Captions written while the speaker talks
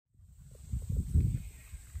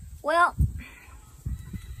Well,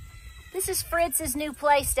 this is Fritz's new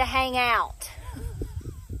place to hang out.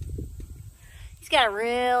 He's got a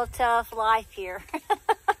real tough life here.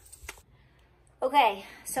 Okay,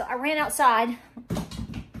 so I ran outside.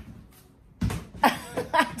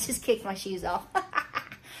 I just kicked my shoes off.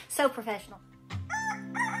 So professional.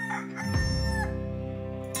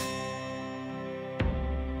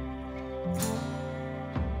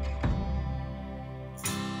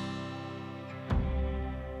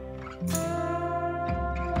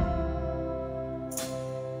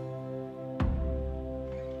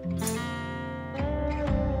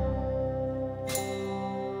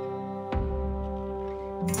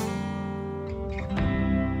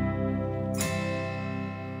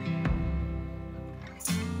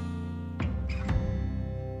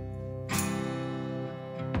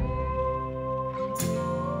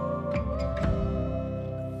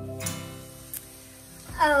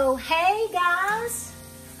 Oh, hey guys.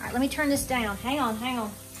 All right, let me turn this down. Hang on.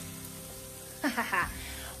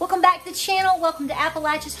 Welcome back to the channel. Welcome to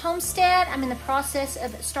Appalachia's Homestead. I'm in the process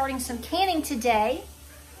of starting some canning today.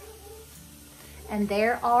 And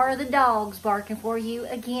there are the dogs barking for you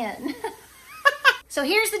again. So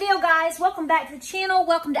here's the deal, guys. Welcome back to the channel.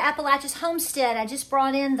 Welcome to Appalachia's Homestead. I just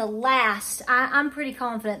brought in the last, I'm pretty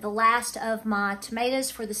confident, the last of my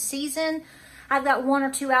tomatoes for the season. I've got one or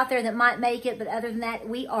two out there that might make it, but other than that,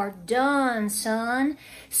 we are done, son.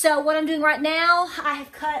 So what I'm doing right now, I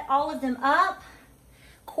have cut all of them up,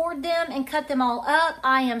 cored them, and cut them all up.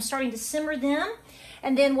 I am starting to simmer them.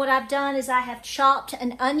 And then what I've done is I have chopped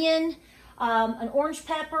an onion, an orange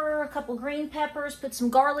pepper, a couple green peppers, put some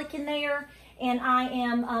garlic in there, and I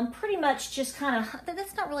am pretty much just kind of,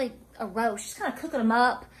 that's not really a roast, just kind of cooking them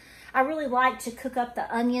up. I really like to cook up the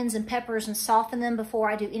onions and peppers and soften them before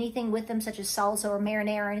I do anything with them, such as salsa or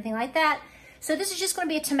marinara or anything like that. So this is just going to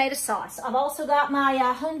be a tomato sauce. I've also got my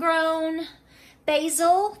homegrown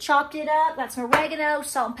basil, chopped it up, got some oregano,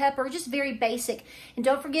 salt and pepper, just very basic. And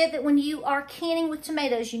don't forget that when you are canning with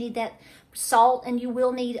tomatoes, you need that salt and you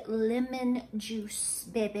will need lemon juice,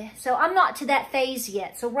 baby. So I'm not to that phase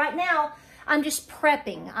yet. So right now, I'm just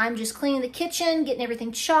prepping. I'm just cleaning the kitchen, getting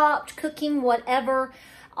everything chopped, cooking, whatever.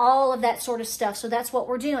 All of that sort of stuff. So that's what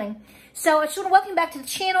we're doing. So I just want to welcome you back to the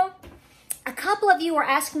channel. A couple of you are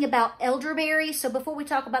asking about elderberry. So before we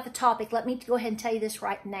talk about the topic, let me go ahead and tell you this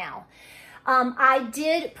right now. I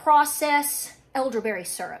did process elderberry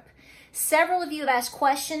syrup. Several of you have asked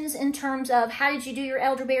questions in terms of how did you do your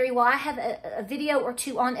elderberry? Well, I have a video or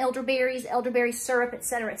two on elderberries, elderberry syrup,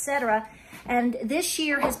 etc., etc. And this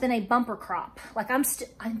year has been a bumper crop. Like I'm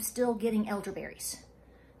still getting elderberries.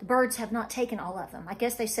 The birds have not taken all of them. I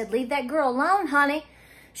guess they said, leave that girl alone, honey.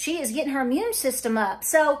 She is getting her immune system up.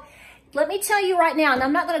 So let me tell you right now, and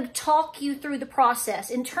I'm not going to talk you through the process.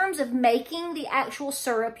 In terms of making the actual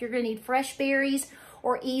syrup, you're going to need fresh berries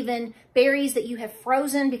or even berries that you have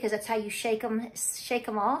frozen, because that's how you shake it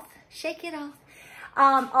off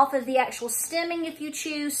of the actual stemming if you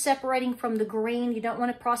choose, separating from the green. You don't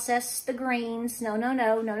want to process the greens. No,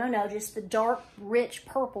 just the dark, rich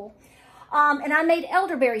purple. And I made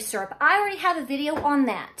elderberry syrup. I already have a video on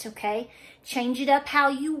that, okay? Change it up how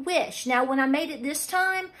you wish. Now, when I made it this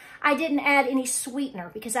time, I didn't add any sweetener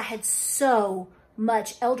because I had so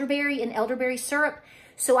much elderberry and elderberry syrup,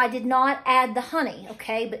 so I did not add the honey,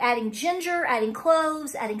 okay? But adding ginger, adding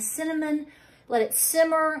cloves, adding cinnamon, let it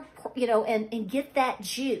simmer, you know, and get that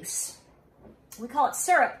juice. We call it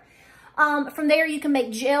syrup. From there, you can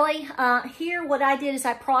make jelly. Here, what I did is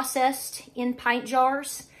I processed in pint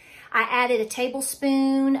jars. I added a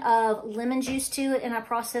tablespoon of lemon juice to it, and I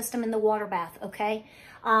processed them in the water bath, okay?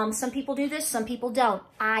 Some people do this, some people don't.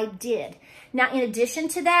 I did. Now, in addition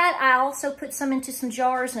to that, I also put some into some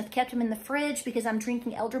jars, and I've kept them in the fridge because I'm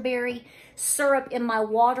drinking elderberry syrup in my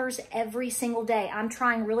waters every single day. I'm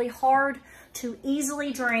trying really hard to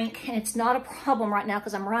easily drink, and it's not a problem right now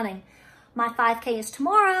because I'm running. My 5K is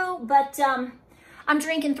tomorrow, but I'm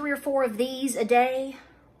drinking 3 or 4 of these a day.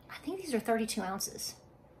 I think these are 32 ounces.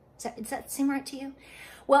 Does that seem right to you?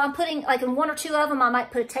 Well, I'm putting, like in 1 or 2 of them, I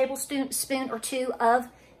might put a tablespoon or 2 of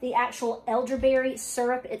the actual elderberry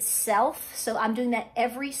syrup itself. So I'm doing that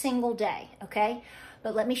every single day, okay?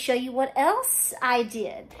 But let me show you what else I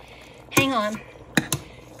did. Hang on.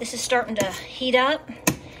 This is starting to heat up.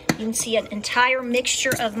 You can see an entire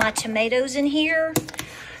mixture of my tomatoes in here.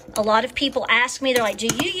 A lot of people ask me, they're like, do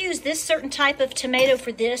you use this certain type of tomato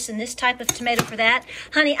for this and this type of tomato for that?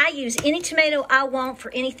 Honey, I use any tomato I want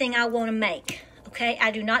for anything I want to make, okay?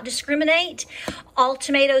 I do not discriminate. All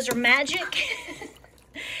tomatoes are magic.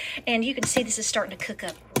 And you can see this is starting to cook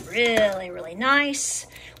up really, really nice.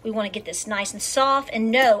 We want to get this nice and soft.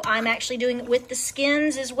 And no, I'm actually doing it with the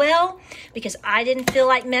skins as well because I didn't feel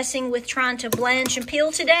like messing with trying to blanch and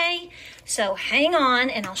peel today. So hang on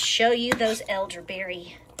and I'll show you those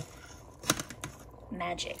elderberry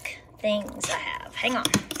magic things I have. Hang on.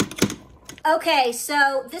 Okay,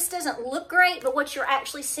 so this doesn't look great, but what you're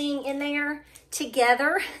actually seeing in there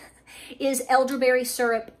together is elderberry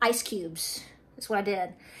syrup ice cubes. That's what I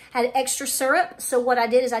did. Had extra syrup, so what I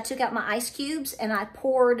did is I took out my ice cubes and I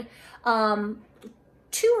poured 2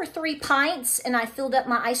 or 3 pints and I filled up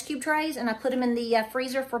my ice cube trays and I put them in the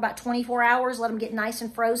freezer for about 24 hours, let them get nice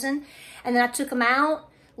and frozen. And then I took them out,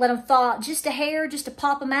 let them thaw just a hair, just to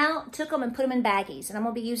pop them out, took them and put them in baggies. And I'm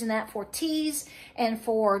gonna be using that for teas and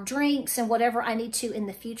for drinks and whatever I need to in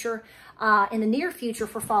the future, in the near future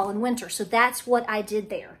for fall and winter. So that's what I did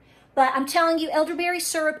there. But I'm telling you, elderberry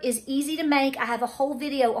syrup is easy to make. I have a whole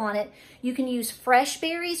video on it. You can use fresh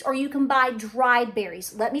berries or you can buy dried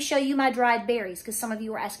berries. Let me show you my dried berries because some of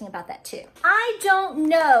you were asking about that too. I don't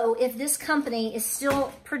know if this company is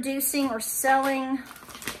still producing or selling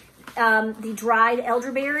the dried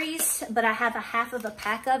elderberries, but I have a half of a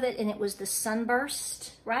pack of it and it was the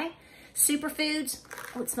Sunburst, right? Superfoods.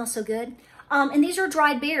 Oh, it smells so good. And these are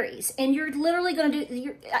dried berries, and you're literally going to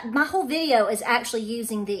do, my whole video is actually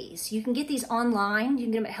using these. You can get these online. You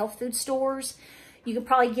can get them at health food stores. You can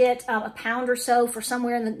probably get a pound or so for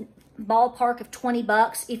somewhere in the ballpark of 20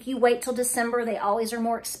 bucks. If you wait till December, they always are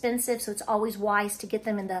more expensive, so it's always wise to get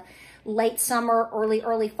them in the late summer,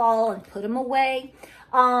 early fall, and put them away.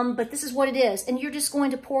 But this is what it is. And you're just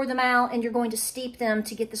going to pour them out and you're going to steep them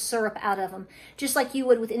to get the syrup out of them, just like you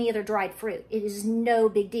would with any other dried fruit. It is no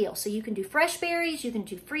big deal. So you can do fresh berries, you can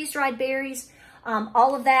do freeze-dried berries,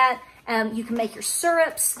 all of that. You can make your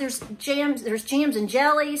syrups. There's jams and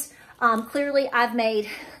jellies. Clearly, I've made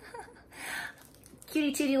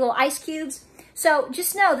cutie tootie little ice cubes. So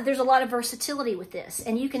just know that there's a lot of versatility with this,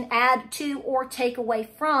 and you can add to or take away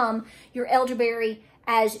from your elderberry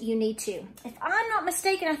as you need to. If I'm not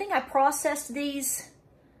mistaken, I think I processed these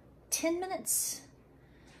 10 minutes.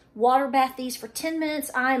 Water bath these for 10 minutes.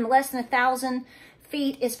 I'm less than 1,000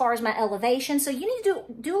 feet as far as my elevation. So you need to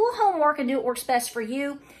do a little homework and do what works best for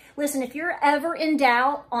you. Listen, if you're ever in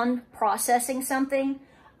doubt on processing something,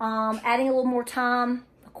 adding a little more time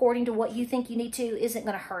according to what you think you need to isn't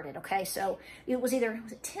going to hurt it, okay? So it was 10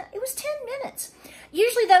 minutes.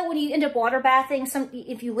 Usually though, when you end up water bathing,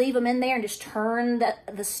 if you leave them in there and just turn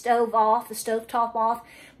the stove off, the stove top off,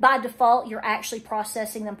 by default, you're actually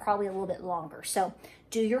processing them probably a little bit longer. So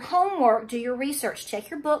do your homework, do your research, check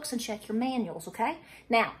your books and check your manuals, okay?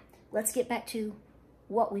 Now, let's get back to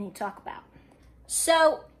what we need to talk about.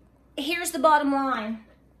 So here's the bottom line.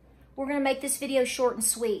 We're going to make this video short and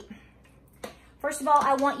sweet. First of all,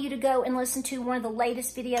 I want you to go and listen to one of the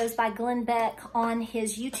latest videos by Glenn Beck on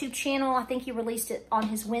his YouTube channel. I think he released it on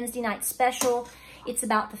his Wednesday night special. It's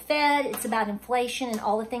about the Fed, it's about inflation and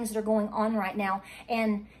all the things that are going on right now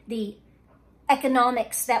and the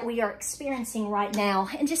economics that we are experiencing right now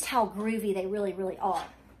and just how groovy they really, really are.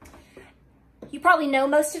 You probably know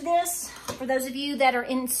most of this. For those of you that are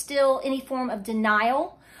in still any form of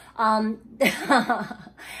denial, I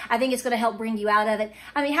think it's going to help bring you out of it.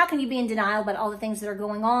 I mean, how can you be in denial about all the things that are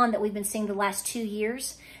going on that we've been seeing the last 2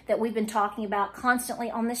 years, that we've been talking about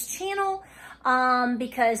constantly on this channel,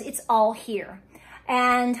 because it's all here.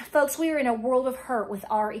 And folks, we are in a world of hurt with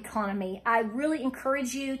our economy. I really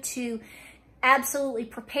encourage you to absolutely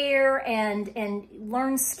prepare and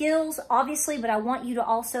learn skills, obviously, but I want you to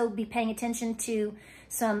also be paying attention to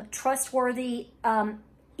some trustworthy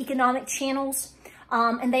economic channels.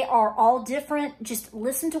 And they are all different. Just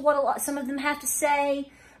listen to what some of them have to say,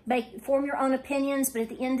 form your own opinions, but at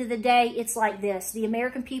the end of the day, it's like this. The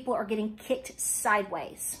American people are getting kicked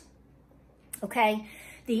sideways, okay?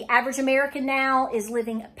 The average American now is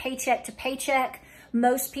living paycheck to paycheck.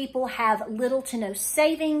 Most people have little to no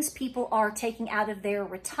savings. People are taking out of their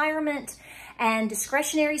retirement, and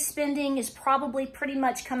discretionary spending is probably pretty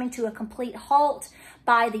much coming to a complete halt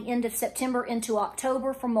by the end of September into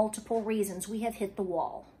October for multiple reasons. We have hit the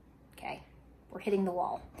wall, okay? We're hitting the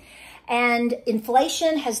wall. And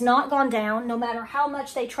inflation has not gone down, no matter how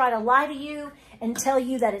much they try to lie to you and tell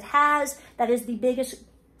you that it has. That is the biggest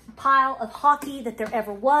pile of hockey that there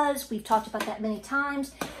ever was. We've talked about that many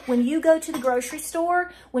times. When you go to the grocery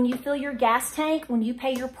store, when you fill your gas tank, when you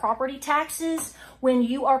pay your property taxes, when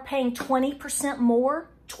you are paying 20% more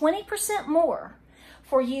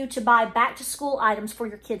for you to buy back to school items for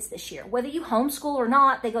your kids this year. Whether you homeschool or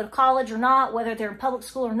not, they go to college or not, whether they're in public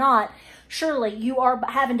school or not, surely you are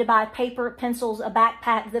having to buy paper, pencils, a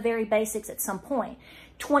backpack, the very basics at some point.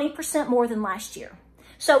 20% more than last year.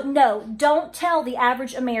 So no, don't tell the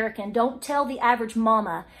average American, don't tell the average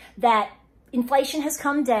mama that inflation has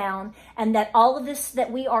come down and that all of this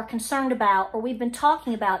that we are concerned about or we've been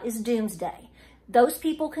talking about is doomsday. Those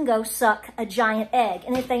people can go suck a giant egg.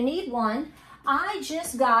 And if they need one, I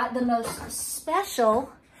just got the most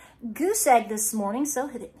special goose egg this morning. So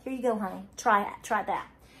here you go, honey. Try that.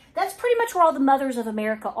 That's pretty much where all the mothers of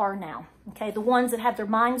America are now. Okay, the ones that have their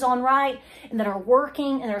minds on right and that are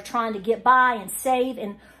working and are trying to get by and save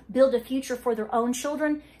and build a future for their own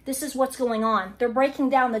children. This is what's going on. They're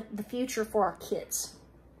breaking down the future for our kids.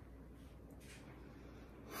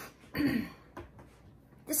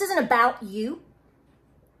 This isn't about you.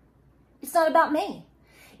 It's not about me.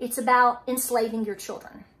 It's about enslaving your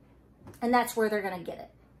children. And that's where they're going to get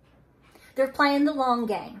it. They're playing the long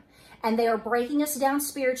game. And they are breaking us down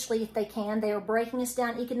spiritually if they can. They are breaking us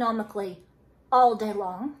down economically all day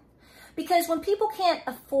long. Because when people can't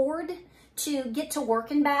afford to get to work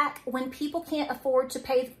and back, when people can't afford to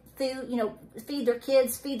pay food, feed their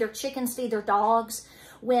kids, feed their chickens, feed their dogs,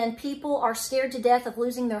 when people are scared to death of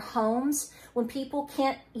losing their homes, when people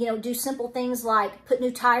can't, do simple things like put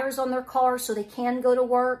new tires on their cars so they can go to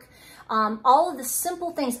work, all of the simple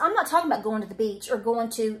things. I'm not talking about going to the beach or going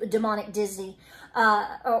to demonic Disney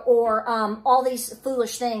or all these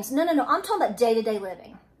foolish things. No. I'm talking about day-to-day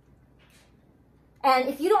living. And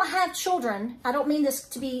if you don't have children, I don't mean this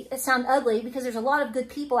to sound ugly, because there's a lot of good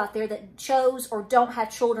people out there that chose or don't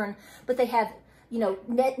have children, but they have,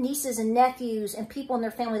 nieces and nephews and people in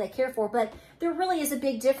their family they care for. But there really is a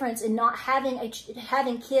big difference in not having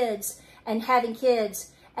kids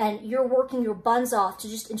and you're working your buns off to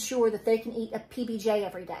just ensure that they can eat a PBJ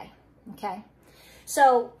every day. Okay.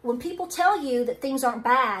 So when people tell you that things aren't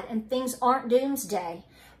bad and things aren't doomsday,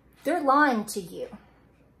 they're lying to you.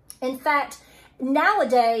 In fact,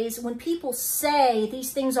 nowadays, when people say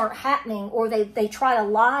these things aren't happening or they try to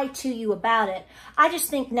lie to you about it, I just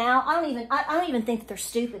think now, I don't even think that they're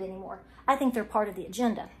stupid anymore. I think they're part of the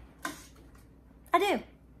agenda. I do.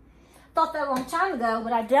 Thought that a long time ago,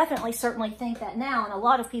 but I certainly think that now, and a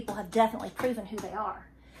lot of people have definitely proven who they are.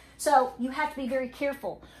 So you have to be very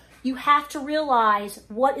careful. You have to realize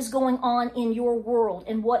what is going on in your world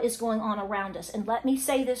and what is going on around us. And let me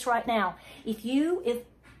say this right now.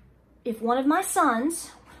 If one of my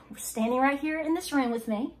sons was standing right here in this room with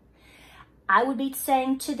me, I would be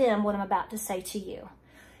saying to them what I'm about to say to you.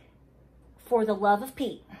 For the love of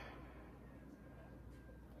Pete,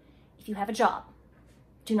 if you have a job,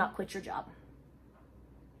 do not quit your job.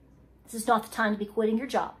 This is not the time to be quitting your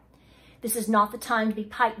job. This is not the time to be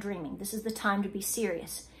pipe dreaming. This is the time to be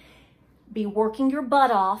serious. Be working your butt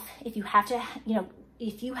off. If you have to,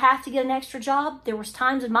 if you have to get an extra job, there was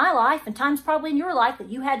times in my life and times probably in your life that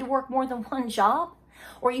you had to work more than one job,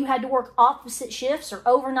 or you had to work opposite shifts or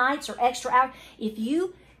overnights or extra hours.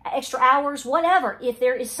 Extra hours, whatever. If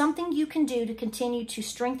there is something you can do to continue to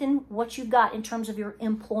strengthen what you've got in terms of your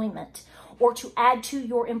employment or to add to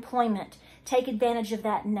your employment, take advantage of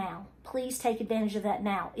that now. Please take advantage of that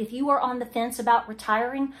now. If you are on the fence about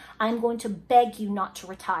retiring, I'm going to beg you not to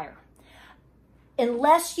retire.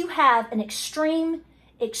 Unless you have an extreme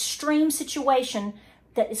situation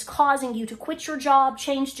that is causing you to quit your job,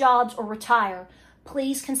 change jobs, or retire,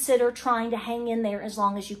 please consider trying to hang in there as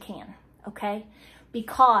long as you can, okay?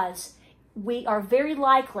 Because we are very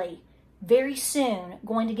likely, very soon,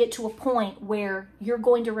 going to get to a point where you're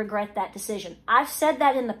going to regret that decision. I've said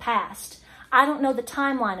that in the past. I don't know the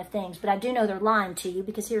timeline of things, but I do know they're lying to you,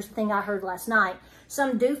 because here's the thing I heard last night.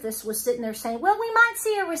 Some doofus was sitting there saying, well, we might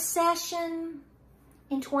see a recession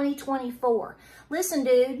in 2024. Listen,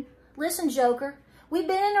 dude. Listen, Joker. We've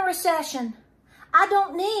been in a recession. I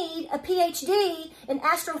don't need a PhD in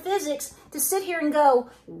astrophysics to sit here and go,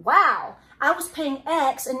 wow, I was paying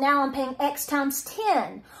X and now I'm paying X times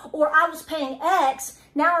 10. Or I was paying X,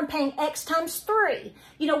 now I'm paying X times 3.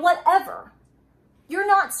 Whatever. You're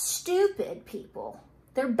not stupid, people.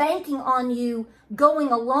 They're banking on you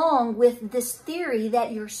going along with this theory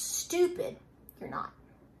that you're stupid. You're not.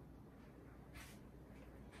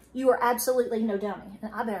 You are absolutely no dummy.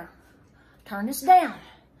 And I better turn this down.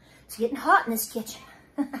 It's getting hot in this kitchen.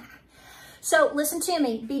 So listen to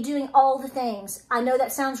me. Be doing all the things. I know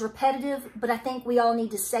that sounds repetitive, but I think we all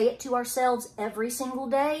need to say it to ourselves every single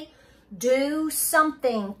day. Do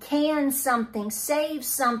something, can something, save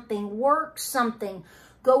something, work something.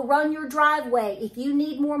 Go run your driveway. If you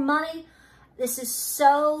need more money, this is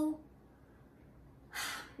so...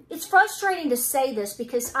 It's frustrating to say this,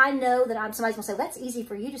 because I know that somebody's going to say, well, that's easy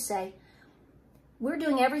for you to say. We're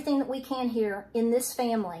doing everything that we can here in this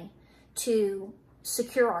family to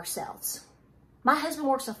secure ourselves. My husband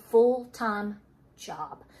works a full-time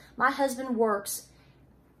job. My husband works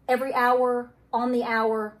every hour on the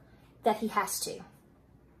hour that he has to.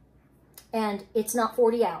 And it's not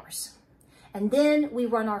 40 hours. And then we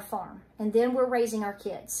run our farm. And then we're raising our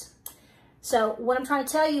kids. So what I'm trying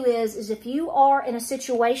to tell you is if you are in a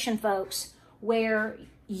situation, folks, where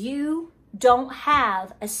you don't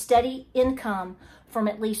have a steady income from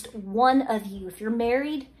at least one of you, if you're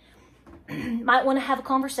married, you might want to have a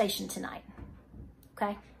conversation tonight.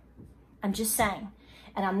 Okay? I'm just saying.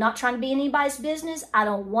 And I'm not trying to be in anybody's business. I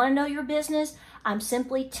don't want to know your business. I'm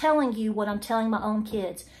simply telling you what I'm telling my own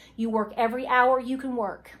kids. You work every hour you can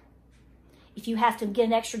work. If you have to get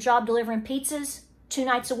an extra job delivering pizzas 2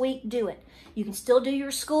 nights a week, do it. You can still do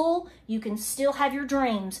your school. You can still have your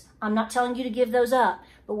dreams. I'm not telling you to give those up.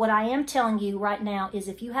 But what I am telling you right now is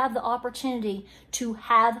if you have the opportunity to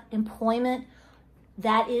have employment,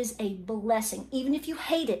 that is a blessing. Even if you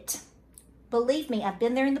hate it. Believe me, I've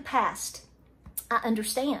been there in the past. I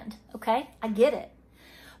understand, okay? I get it.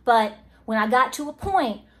 But when I got to a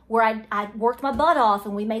point where I worked my butt off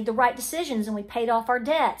and we made the right decisions and we paid off our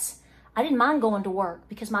debts, I didn't mind going to work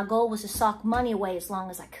because my goal was to sock money away as long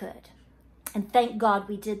as I could. And thank God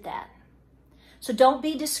we did that. So don't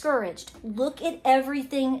be discouraged. Look at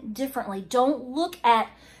everything differently. Don't look at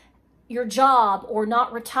your job or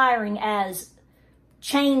not retiring as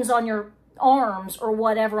chains on your arms or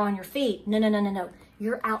whatever on your feet. No, no, no, no, no.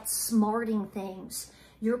 You're outsmarting things.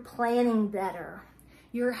 You're planning better.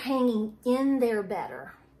 You're hanging in there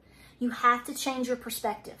better. You have to change your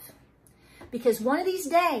perspective. Because one of these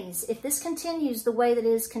days, if this continues the way that it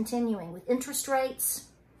is continuing with interest rates,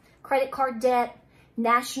 credit card debt,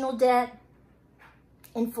 national debt,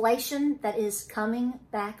 inflation that is coming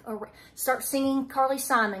back around. Start singing Carly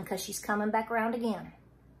Simon because she's coming back around again.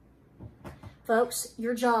 Folks,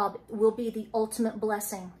 your job will be the ultimate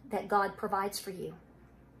blessing that God provides for you.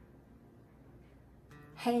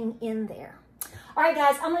 Hang in there. All right,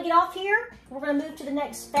 guys, I'm going to get off here. We're going to move to the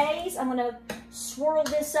next phase. I'm going to swirl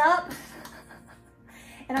this up.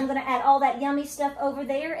 And I'm going to add all that yummy stuff over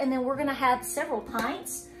there. And then we're going to have several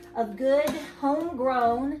pints of good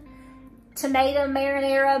homegrown tomato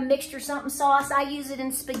marinara mixture something sauce. I use it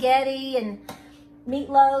in spaghetti and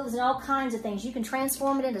meatloaves and all kinds of things. You can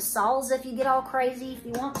transform it into salsa if you get all crazy if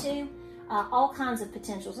you want to. All kinds of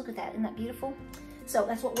potentials. Look at that. Isn't that beautiful? So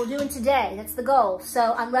that's what we're doing today. That's the goal. So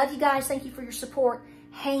I love you guys. Thank you for your support.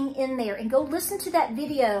 Hang in there and go listen to that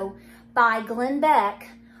video by Glenn Beck.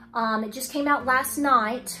 It just came out last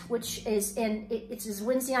night, which is it's his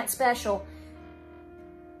Wednesday night special.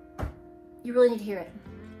 You really need to hear it.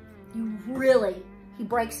 He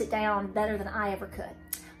breaks it down better than I ever could.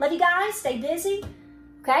 Love you guys. Stay busy.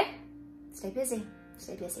 Okay? Stay busy.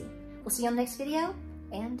 Stay busy. We'll see you on the next video,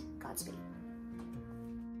 and Godspeed.